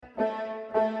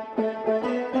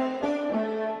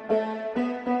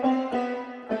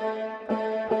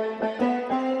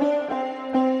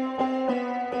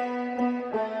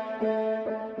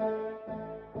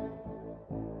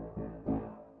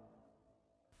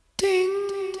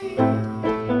Noble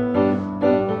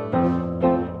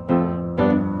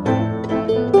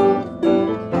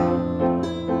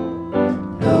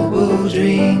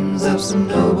dreams of some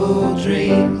noble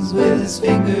dreams, with his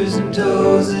fingers and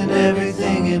toes and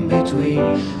everything in between,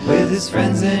 with his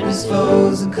friends and his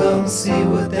foes, and come see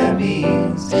what that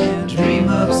means. Dream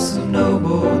up some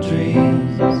noble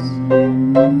dreams.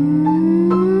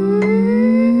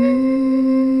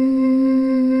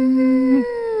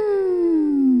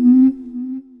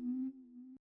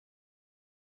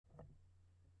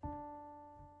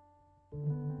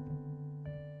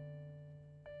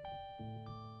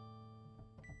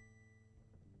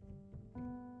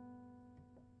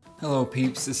 Hello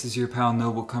peeps, this is your pal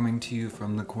Noble coming to you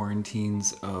from the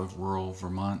quarantines of rural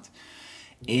Vermont.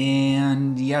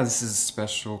 And yeah, this is a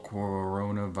special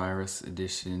coronavirus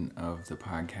edition of the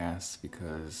podcast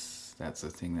because that's a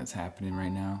thing that's happening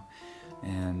right now.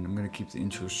 And I'm going to keep the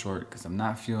intro short because I'm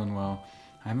not feeling well.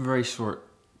 I have a very short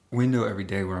window every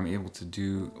day where I'm able to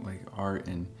do like art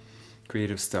and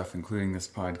creative stuff, including this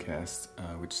podcast,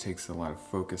 which takes a lot of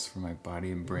focus from my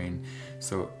body and brain.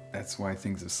 So that's why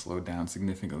things have slowed down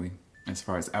significantly as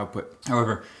far as output.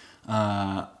 However,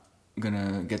 I'm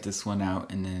gonna get this one out,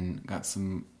 and then got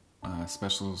some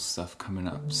special stuff coming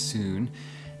up soon.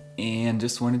 And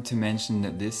just wanted to mention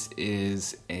that this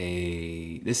is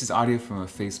audio from a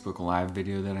Facebook Live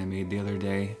video that I made the other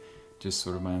day. Just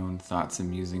sort of my own thoughts and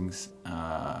musings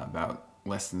about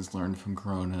lessons learned from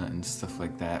Corona and stuff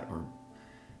like that, or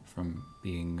from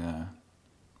being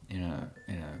in a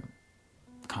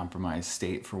compromised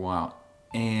state for a while.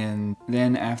 And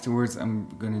then afterwards, I'm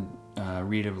going to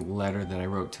read a letter that I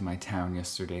wrote to my town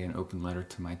yesterday, an open letter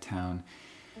to my town.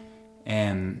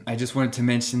 And I just wanted to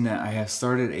mention that I have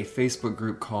started a Facebook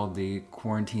group called the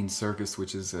Quarantine Circus,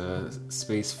 which is a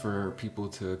space for people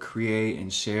to create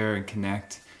and share and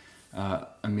connect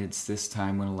amidst this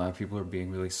time when a lot of people are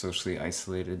being really socially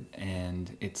isolated,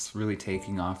 and it's really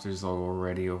taking off. There's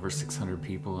already over 600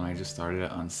 people, and I just started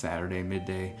it on Saturday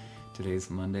midday. Today's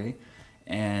Monday,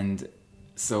 and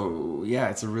so yeah,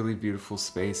 it's a really beautiful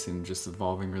space and just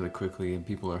evolving really quickly, and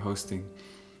people are hosting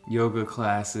yoga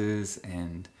classes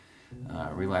and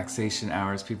relaxation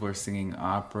hours. People are singing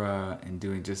opera and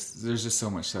there's just so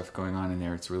much stuff going on in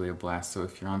there. It's really a blast. So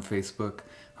if you're on Facebook,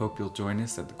 hope you'll join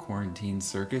us at the Quarantine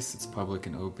Circus. It's public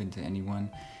and open to anyone.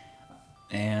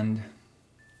 And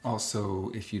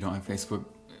also, if you don't have Facebook,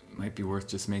 it might be worth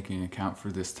just making an account for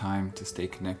this time to stay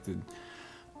connected.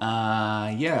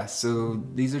 So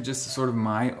these are just sort of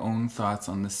my own thoughts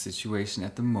on the situation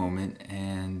at the moment,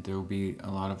 and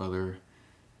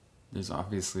there's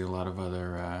obviously a lot of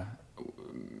other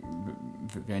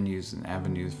venues and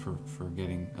avenues for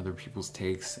getting other people's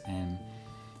takes, and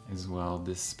as well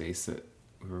this space that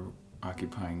we're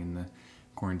occupying in the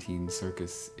Quarantine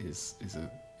Circus is a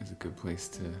good place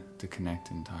to connect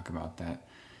and talk about that.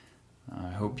 I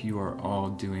hope you are all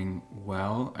doing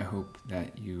well. I hope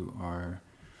that you are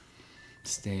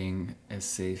staying as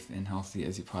safe and healthy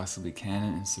as you possibly can,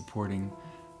 and supporting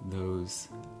those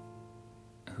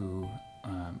who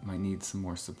might need some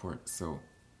more support. So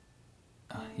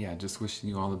just wishing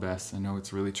you all the best. I know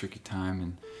it's a really tricky time,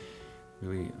 and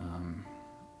really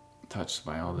touched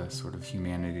by all the sort of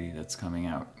humanity that's coming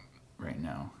out right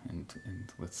now, and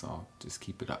let's all just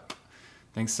keep it up.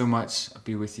 Thanks so much. I'll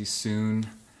be with you soon,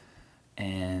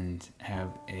 and have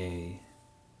a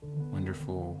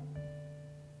wonderful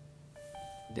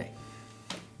day.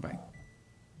 Bye.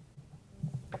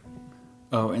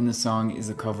 Oh, and the song is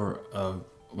a cover of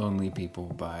Lonely People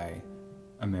by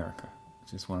America,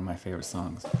 which is one of my favorite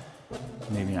songs.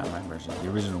 Maybe not my version. The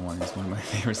original one is one of my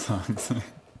favorite songs.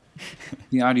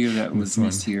 The audio that was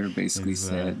missed here basically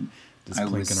said I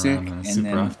was sick and then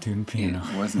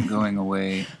it wasn't going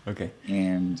away. Okay.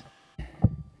 And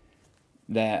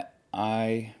that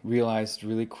I realized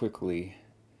really quickly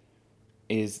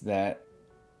is that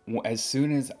as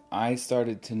soon as I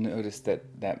started to notice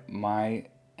that my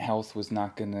health was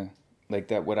not going to, like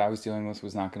that what I was dealing with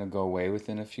was not going to go away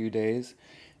within a few days,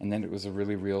 and then it was a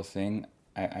really real thing,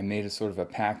 I made a sort of a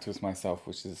pact with myself,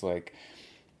 which is like,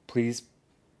 please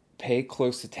pay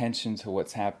close attention to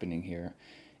what's happening here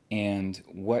and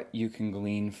what you can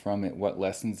glean from it, what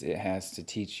lessons it has to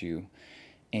teach you,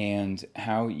 and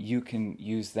how you can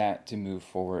use that to move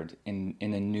forward in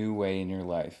a new way in your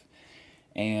life.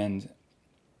 And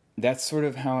that's sort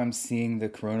of how I'm seeing the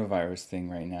coronavirus thing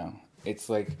right now. It's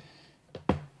like,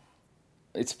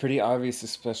 it's pretty obvious,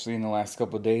 especially in the last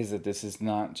couple of days, that this is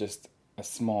not just a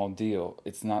small deal.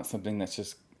 It's not something that's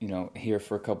just, here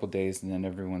for a couple of days and then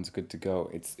everyone's good to go.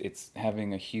 It's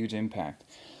having a huge impact.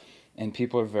 And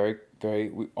people are very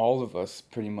all of us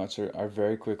pretty much are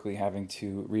very quickly having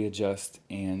to readjust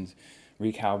and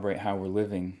recalibrate how we're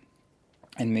living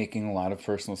and making a lot of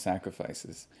personal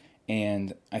sacrifices.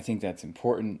 And I think that's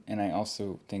important, and I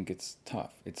also think it's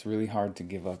tough. It's really hard to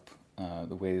give up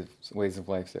the ways of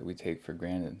life that we take for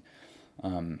granted.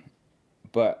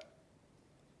 But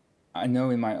I know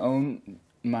in my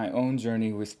own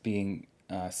journey with being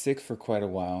sick for quite a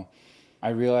while, I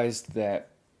realized that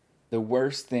the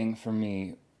worst thing for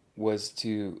me was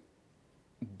to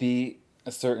be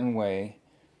a certain way,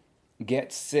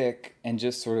 get sick, and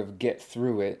just sort of get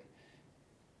through it,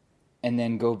 and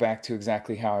then go back to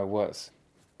exactly how I was.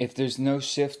 If there's no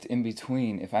shift in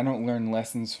between, if I don't learn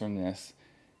lessons from this,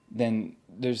 then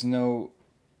there's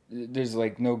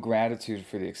like no gratitude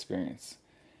for the experience.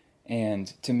 And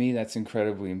to me, that's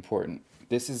incredibly important.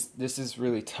 This is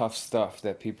really tough stuff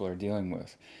that people are dealing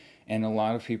with. And a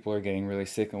lot of people are getting really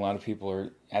sick. A lot of people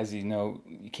are, as you know,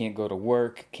 you can't go to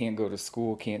work, can't go to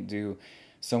school, can't do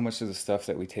so much of the stuff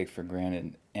that we take for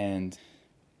granted. And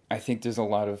I think there's a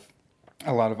lot of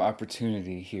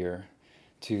opportunity here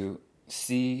to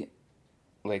see,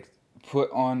 like,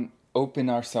 open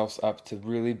ourselves up to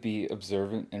really be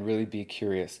observant and really be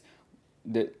curious.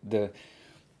 The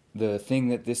thing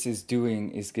that this is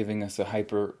doing is giving us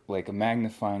a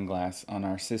magnifying glass on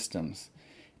our systems.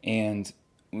 And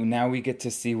now we get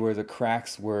to see where the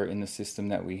cracks were in the system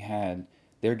that we had.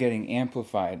 They're getting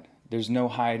amplified. There's no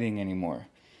hiding anymore.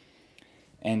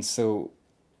 And so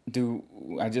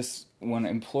I just want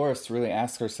to implore us to really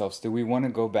ask ourselves, do we want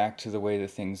to go back to the way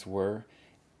that things were?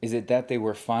 Is it that they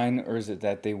were fine, or is it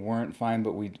that they weren't fine,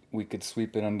 but we could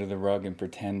sweep it under the rug and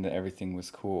pretend that everything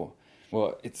was cool?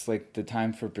 Well, it's like the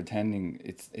time for pretending,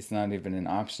 it's not even an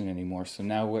option anymore. So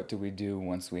now what do we do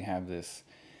once we have this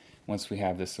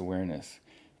awareness?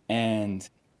 And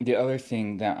the other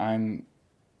thing that I'm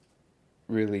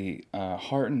really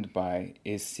heartened by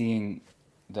is seeing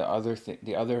the other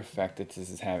effect that this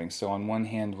is having. So on one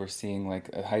hand, we're seeing like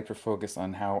a hyper focus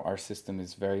on how our system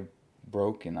is very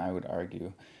broken, I would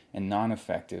argue, and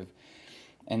non-effective.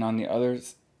 And on the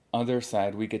other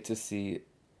side, we get to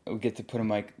put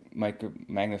a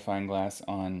magnifying glass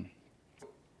on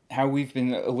how we've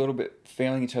been a little bit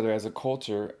failing each other as a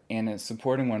culture and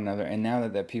supporting one another. And now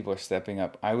that people are stepping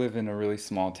up, I live in a really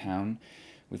small town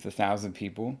with 1,000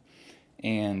 people,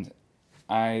 and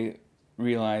I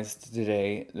realized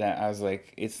today that I was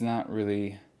like, it's not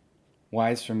really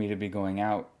wise for me to be going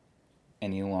out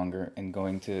any longer and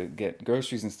going to get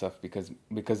groceries and stuff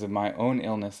because of my own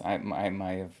illness. I'm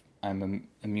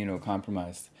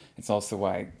immunocompromised. It's also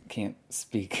why I can't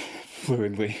speak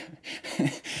fluidly.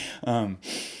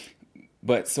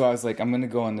 But so I was like, I'm going to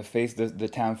go on the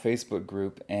town Facebook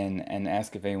group and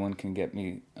ask if anyone can get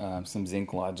me some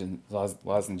zinc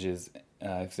lozenges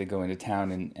if they go into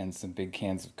town, and some big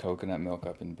cans of coconut milk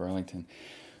up in Burlington,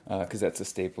 because that's a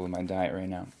staple of my diet right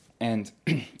now. And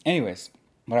anyways,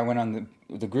 but I went on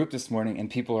the group this morning, and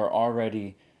people are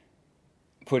already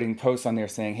putting posts on there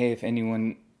saying, hey, if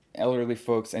anyone, elderly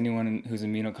folks, anyone who's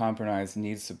immunocompromised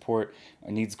needs support,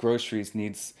 needs groceries,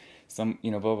 needs some,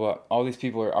 blah, blah. All these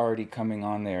people are already coming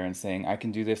on there and saying, I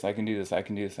can do this, I can do this, I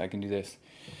can do this, I can do this.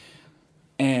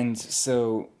 And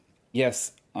so,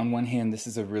 yes, on one hand, this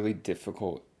is a really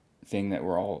difficult thing that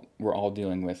we're all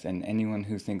dealing with. And anyone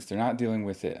who thinks they're not dealing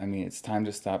with it, I mean, it's time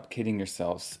to stop kidding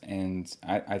yourselves. And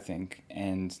I think,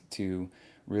 and to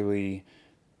really,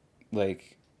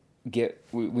 like,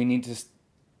 we need to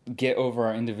get over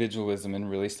our individualism and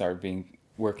really start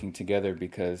working together,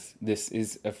 because this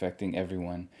is affecting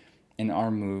everyone. And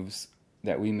our moves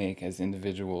that we make as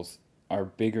individuals are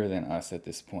bigger than us at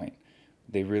this point.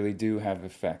 They really do have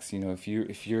effects. If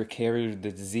you're a carrier of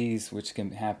the disease, which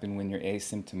can happen when you're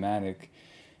asymptomatic,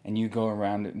 and you go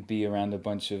around and be around a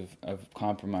bunch of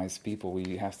compromised people,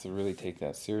 you have to really take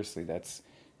that seriously. That's,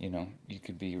 you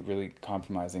could be really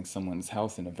compromising someone's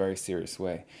health in a very serious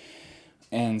way.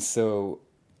 And so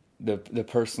the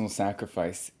personal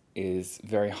sacrifice is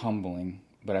very humbling,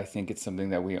 but I think it's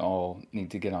something that we all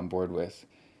need to get on board with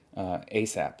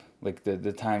ASAP. Like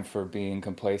the time for being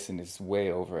complacent is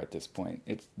way over at this point.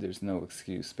 There's no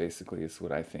excuse, basically, is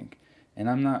what I think. And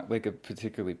I'm not like a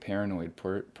particularly paranoid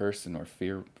person or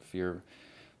fear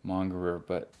mongerer,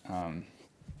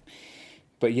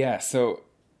 but yeah. So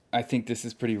I think this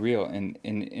is pretty real. And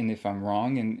if I'm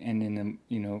wrong, and in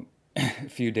a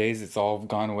few days it's all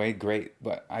gone away, great.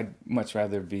 But I'd much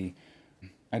rather be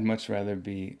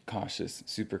cautious,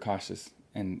 super cautious,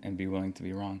 and be willing to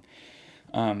be wrong.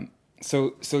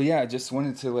 So yeah, I just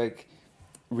wanted to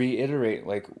reiterate,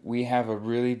 we have a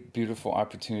really beautiful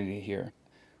opportunity here.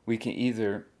 We can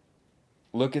either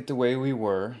look at the way we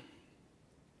were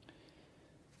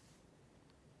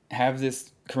have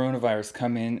this coronavirus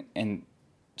come in and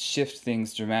shift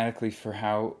things dramatically for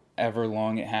however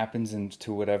long it happens and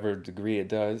to whatever degree it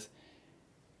does,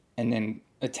 and then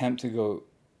attempt to go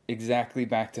exactly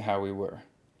back to how we were.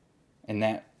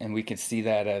 And we can see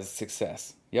that as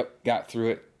success. Yep, got through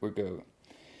it, we're good.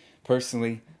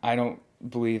 Personally, I don't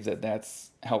believe that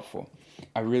that's helpful.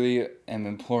 I really am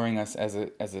imploring us as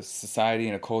a society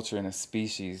and a culture and a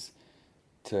species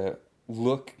to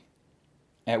look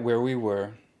at where we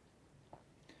were,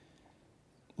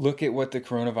 look at what the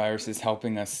coronavirus is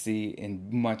helping us see in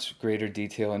much greater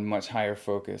detail and much higher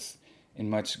focus, in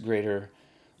much greater,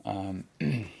 what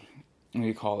do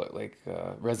you call it,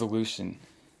 resolution.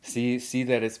 See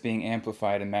that it's being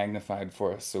amplified and magnified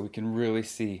for us, so we can really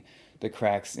see the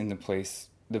cracks in the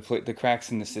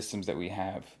cracks in the systems that we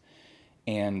have,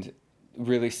 and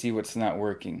really see what's not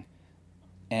working.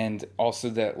 And also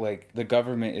that the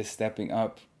government is stepping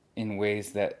up in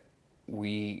ways that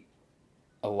a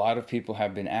lot of people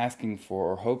have been asking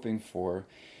for or hoping for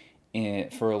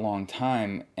a long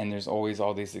time, and there's always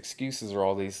all these excuses or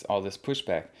all this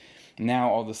pushback.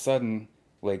 Now all of a sudden,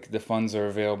 the funds are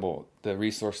available, the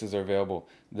resources are available,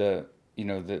 the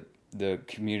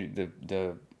community,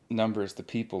 the numbers, the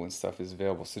people and stuff is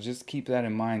available. So just keep that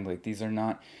in mind. These are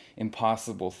not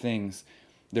impossible things.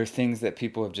 They're things that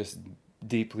people have just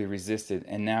deeply resisted,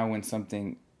 and now when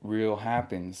something real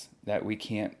happens that we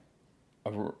can't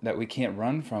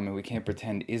run from and we can't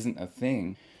pretend isn't a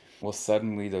thing, well,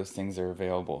 suddenly those things are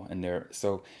available, and they're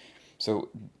so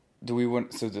do we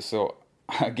want so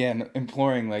again,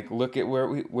 imploring, look at where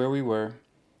we were,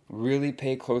 really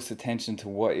pay close attention to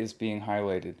what is being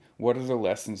highlighted, what are the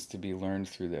lessons to be learned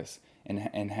through this,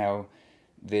 and how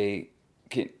they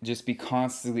can just be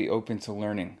constantly open to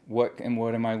learning. What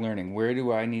am I learning? Where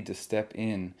do I need to step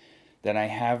in that I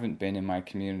haven't been in my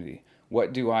community?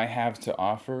 What do I have to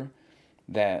offer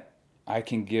that I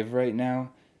can give right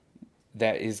now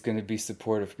that is going to be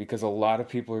supportive? Because a lot of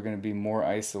people are going to be more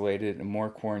isolated and more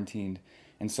quarantined,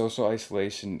 and social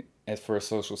isolation as for a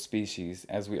social species,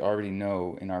 as we already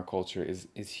know in our culture,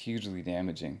 is hugely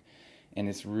damaging. And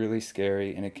it's really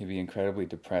scary, and it can be incredibly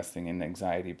depressing and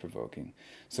anxiety provoking.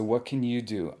 So what can you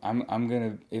do? I'm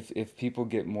gonna, if people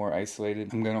get more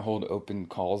isolated, I'm gonna hold open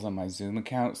calls on my Zoom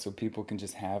account so people can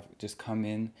just come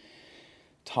in,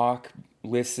 talk,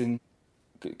 listen,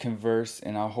 converse,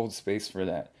 and I'll hold space for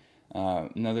that.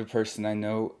 Another person I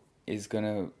know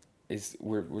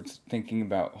we're thinking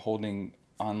about holding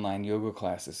online yoga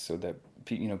classes so that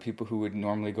people who would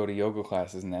normally go to yoga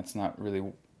classes, and that's not really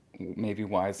maybe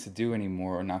wise to do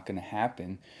anymore or not going to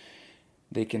happen,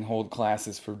 they can hold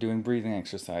classes for doing breathing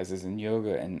exercises and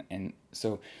yoga. And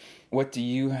so what do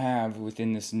you have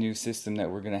within this new system that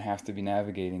we're going to have to be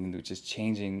navigating, which is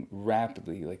changing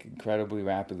rapidly, incredibly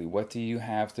rapidly? What do you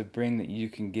have to bring that you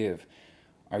can give?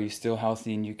 Are you still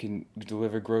healthy and you can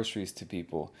deliver groceries to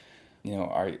people?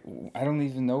 I don't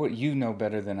even know what you know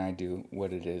better than I do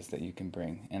what it is that you can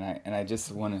bring. And I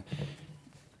just want to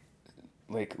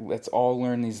let's all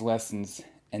learn these lessons,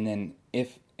 and then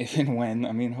if and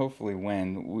when, hopefully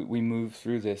when we move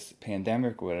through this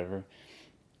pandemic or whatever,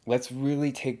 let's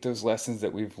really take those lessons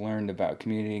that we've learned about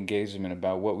community engagement,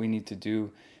 about what we need to do,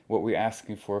 what we're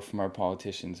asking for from our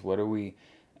politicians, what are we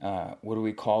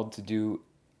called to do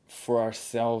for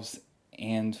ourselves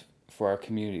and for our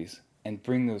communities, and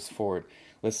bring those forward.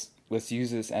 Let's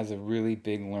use this as a really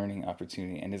big learning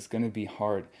opportunity, and it's going to be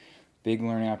hard. Big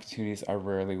learning opportunities are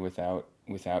rarely without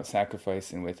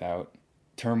sacrifice and without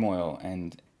turmoil,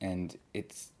 and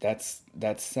that's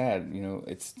sad.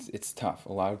 It's tough.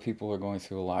 A lot of people are going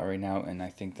through a lot right now, and I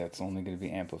think that's only going to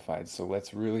be amplified. So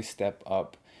let's really step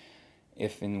up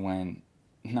if and when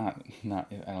not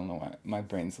I don't know why my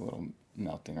brain's a little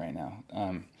melting right now.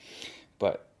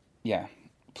 But yeah,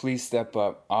 please step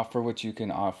up, offer what you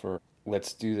can offer.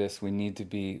 Let's do this. We need to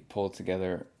be pulled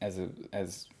together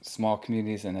as small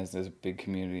communities and as a big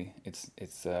community. It's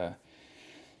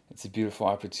a beautiful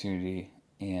opportunity,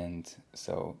 and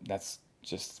so that's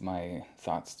just my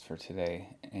thoughts for today.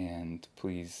 And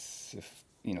please,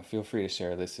 feel free to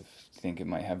share this if you think it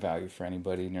might have value for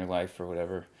anybody in your life or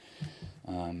whatever.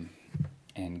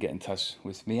 And get in touch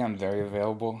with me. I'm very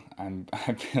available.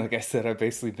 Like I said, I've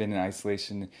basically been in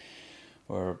isolation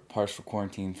or partial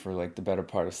quarantine for the better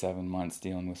part of 7 months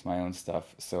dealing with my own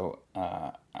stuff. So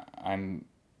I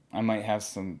might have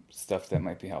some stuff that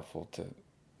might be helpful to,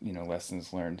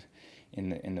 lessons learned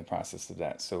in the process of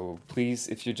that. So please,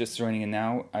 if you're just joining in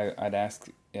now, I'd ask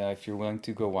if you're willing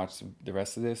to go watch the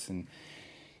rest of this and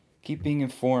keep being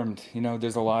informed.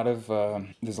 There's a lot of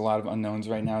unknowns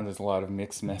right now. There's a lot of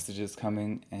mixed messages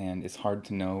coming, and it's hard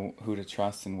to know who to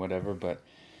trust and whatever. But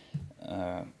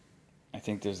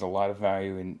think there's a lot of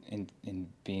value in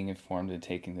being informed and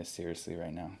taking this seriously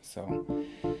right now. So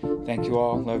thank you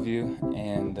all, love you,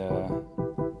 and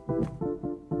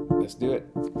let's do it.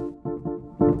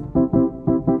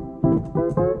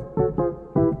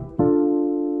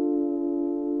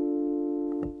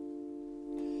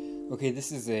 Okay,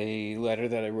 this is a letter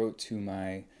that I wrote to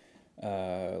my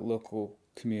local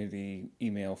community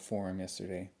email forum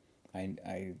yesterday.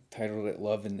 I titled it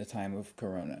Love in the Time of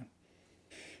Corona.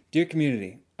 Dear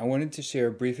community, I wanted to share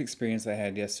a brief experience I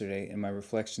had yesterday and my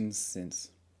reflections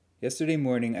since. Yesterday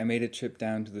morning, I made a trip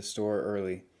down to the store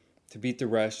early to beat the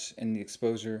rush and the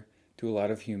exposure to a lot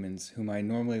of humans whom I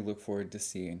normally look forward to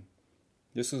seeing.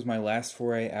 This was my last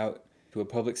foray out to a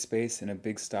public space and a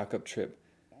big stock-up trip,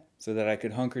 so that I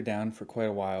could hunker down for quite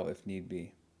a while if need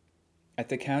be. At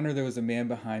the counter, there was a man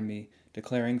behind me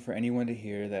declaring for anyone to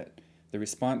hear that the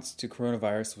response to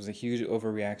coronavirus was a huge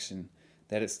overreaction,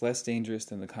 that it's less dangerous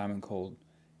than the common cold,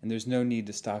 and there's no need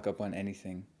to stock up on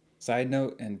anything. Side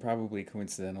note, and probably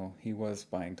coincidental, he was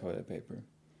buying toilet paper.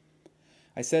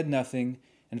 I said nothing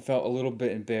and felt a little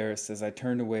bit embarrassed as I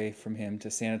turned away from him to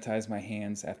sanitize my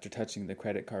hands after touching the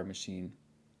credit card machine.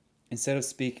 Instead of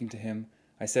speaking to him,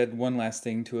 I said one last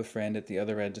thing to a friend at the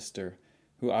other register,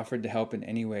 who offered to help in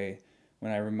any way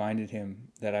when I reminded him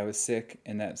that I was sick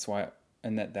and that's why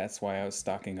I was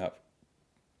stocking up.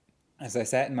 As I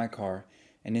sat in my car,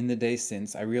 and in the days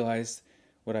since, I realized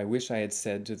what I wish I had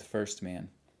said to the first man.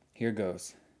 Here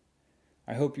goes.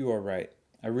 I hope you are right.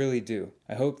 I really do.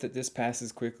 I hope that this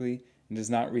passes quickly and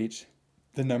does not reach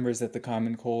the numbers that the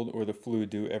common cold or the flu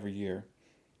do every year.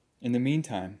 In the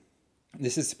meantime,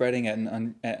 this is spreading at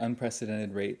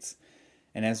unprecedented rates,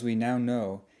 and as we now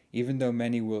know, even though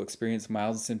many will experience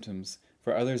mild symptoms,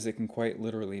 for others it can quite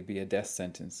literally be a death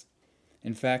sentence.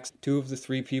 In fact, 2 of the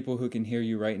 3 people who can hear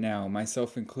you right now,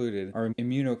 myself included, are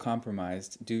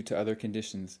immunocompromised due to other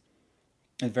conditions,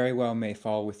 and very well may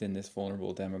fall within this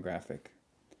vulnerable demographic.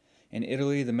 In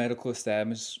Italy, the medical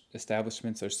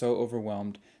establishments are so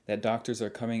overwhelmed that doctors are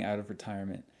coming out of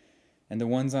retirement, and the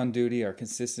ones on duty are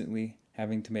consistently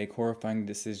having to make horrifying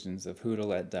decisions of who to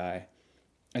let die,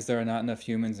 as there are not enough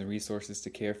humans and resources to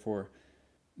care for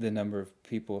the number of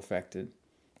people affected.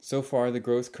 So far, the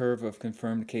growth curve of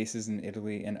confirmed cases in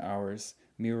Italy and ours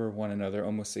mirror one another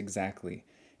almost exactly,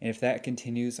 and if that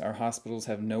continues, our hospitals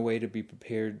have no way to be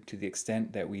prepared to the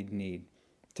extent that we'd need.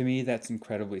 To me, that's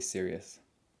incredibly serious.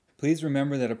 Please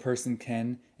remember that a person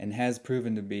can and has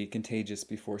proven to be contagious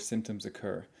before symptoms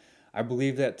occur. I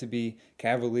believe that to be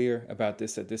cavalier about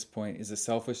this at this point is a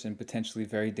selfish and potentially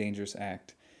very dangerous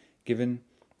act, given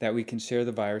that we can share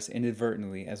the virus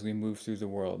inadvertently as we move through the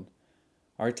world.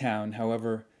 Our town,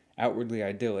 however outwardly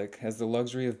idyllic, has the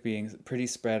luxury of being pretty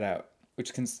spread out,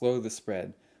 which can slow the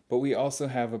spread, but we also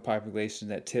have a population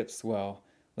that tips, well,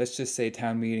 let's just say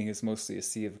town meeting is mostly a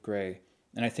sea of gray,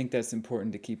 and I think that's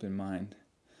important to keep in mind.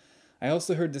 I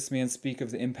also heard this man speak of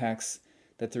the impacts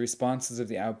that the responses of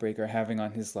the outbreak are having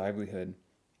on his livelihood,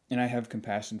 and I have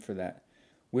compassion for that.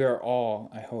 We are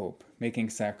all, I hope, making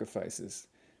sacrifices.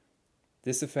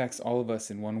 This affects all of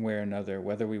us in one way or another,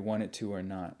 whether we want it to or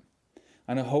not.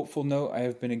 On a hopeful note, I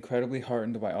have been incredibly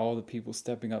heartened by all the people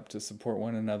stepping up to support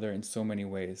one another in so many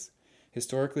ways.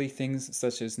 Historically, things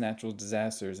such as natural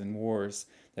disasters and wars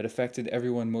that affected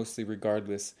everyone mostly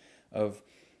regardless of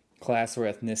class or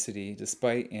ethnicity,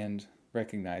 despite and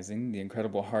recognizing the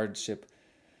incredible hardship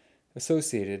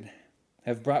associated,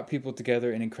 have brought people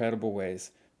together in incredible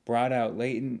ways, brought out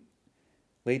latent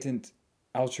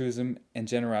altruism and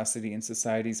generosity in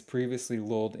societies previously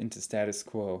lulled into status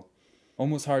quo.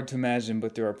 Almost hard to imagine,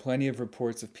 but there are plenty of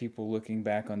reports of people looking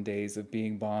back on days of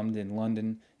being bombed in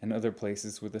London and other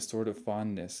places with a sort of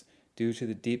fondness, due to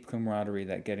the deep camaraderie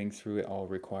that getting through it all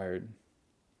required.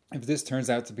 If this turns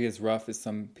out to be as rough as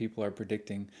some people are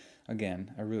predicting,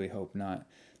 again, I really hope not,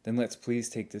 then let's please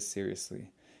take this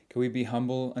seriously. Can we be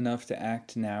humble enough to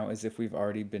act now as if we've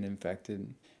already been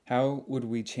infected? How would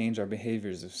we change our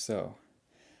behaviors if so?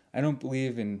 I don't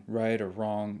believe in right or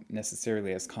wrong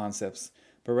necessarily as concepts,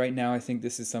 but right now I think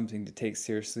this is something to take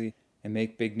seriously and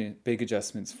make big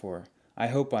adjustments for. I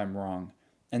hope I'm wrong,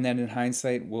 and that in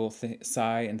hindsight we'll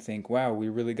sigh and think, wow, we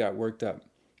really got worked up.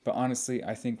 But honestly,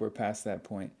 I think we're past that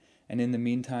point, and in the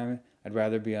meantime, I'd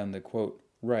rather be on the quote,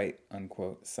 right,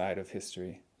 unquote, side of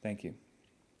history. Thank you.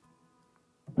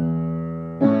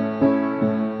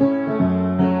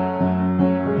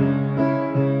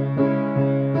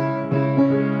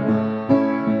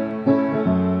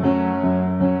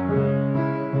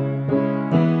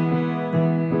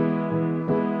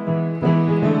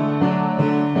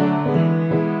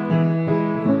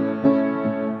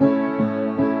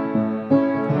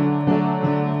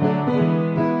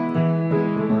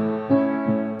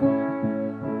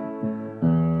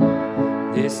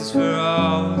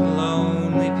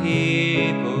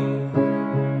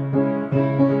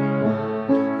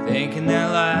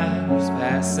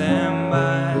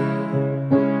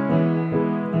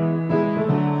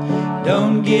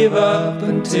 Don't give up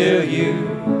until you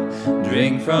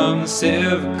drink from the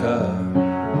silver cup.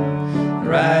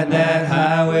 Ride that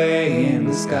highway in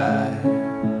the sky.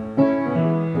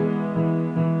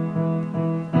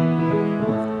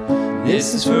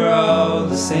 This is for all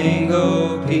the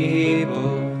single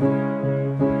people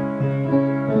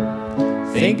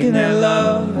thinking their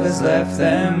love has left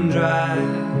them dry.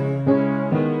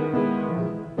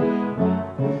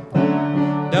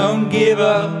 Don't give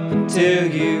up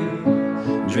until you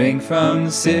drink from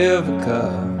the silver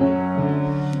cup.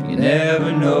 You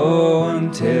never know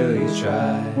until you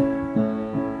try.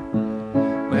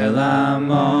 Well,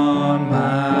 I'm on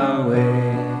my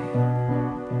way.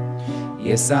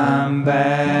 Yes, I'm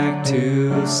back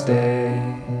to stay.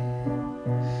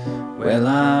 Well,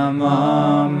 I'm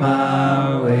on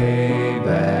my way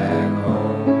back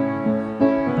home.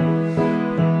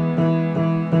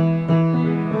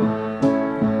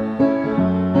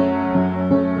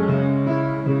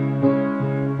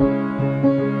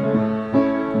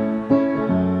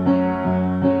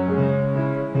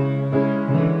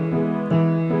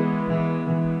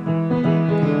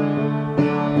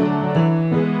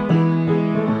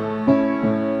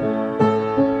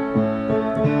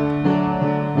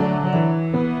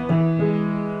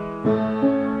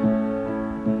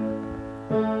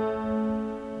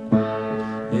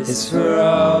 It's for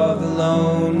all the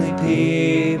lonely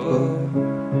people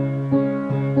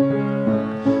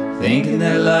thinking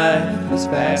their life has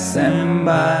passed them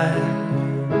by.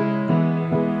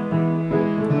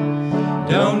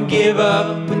 Don't give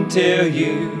up until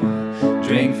you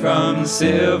drink from the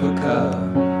silver cup.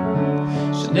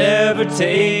 She'll never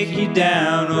take you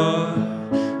down or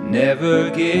never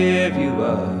give you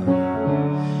up.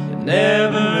 You'll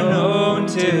never know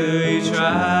until you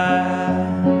try.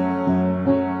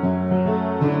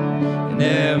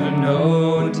 Never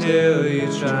know until you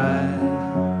try.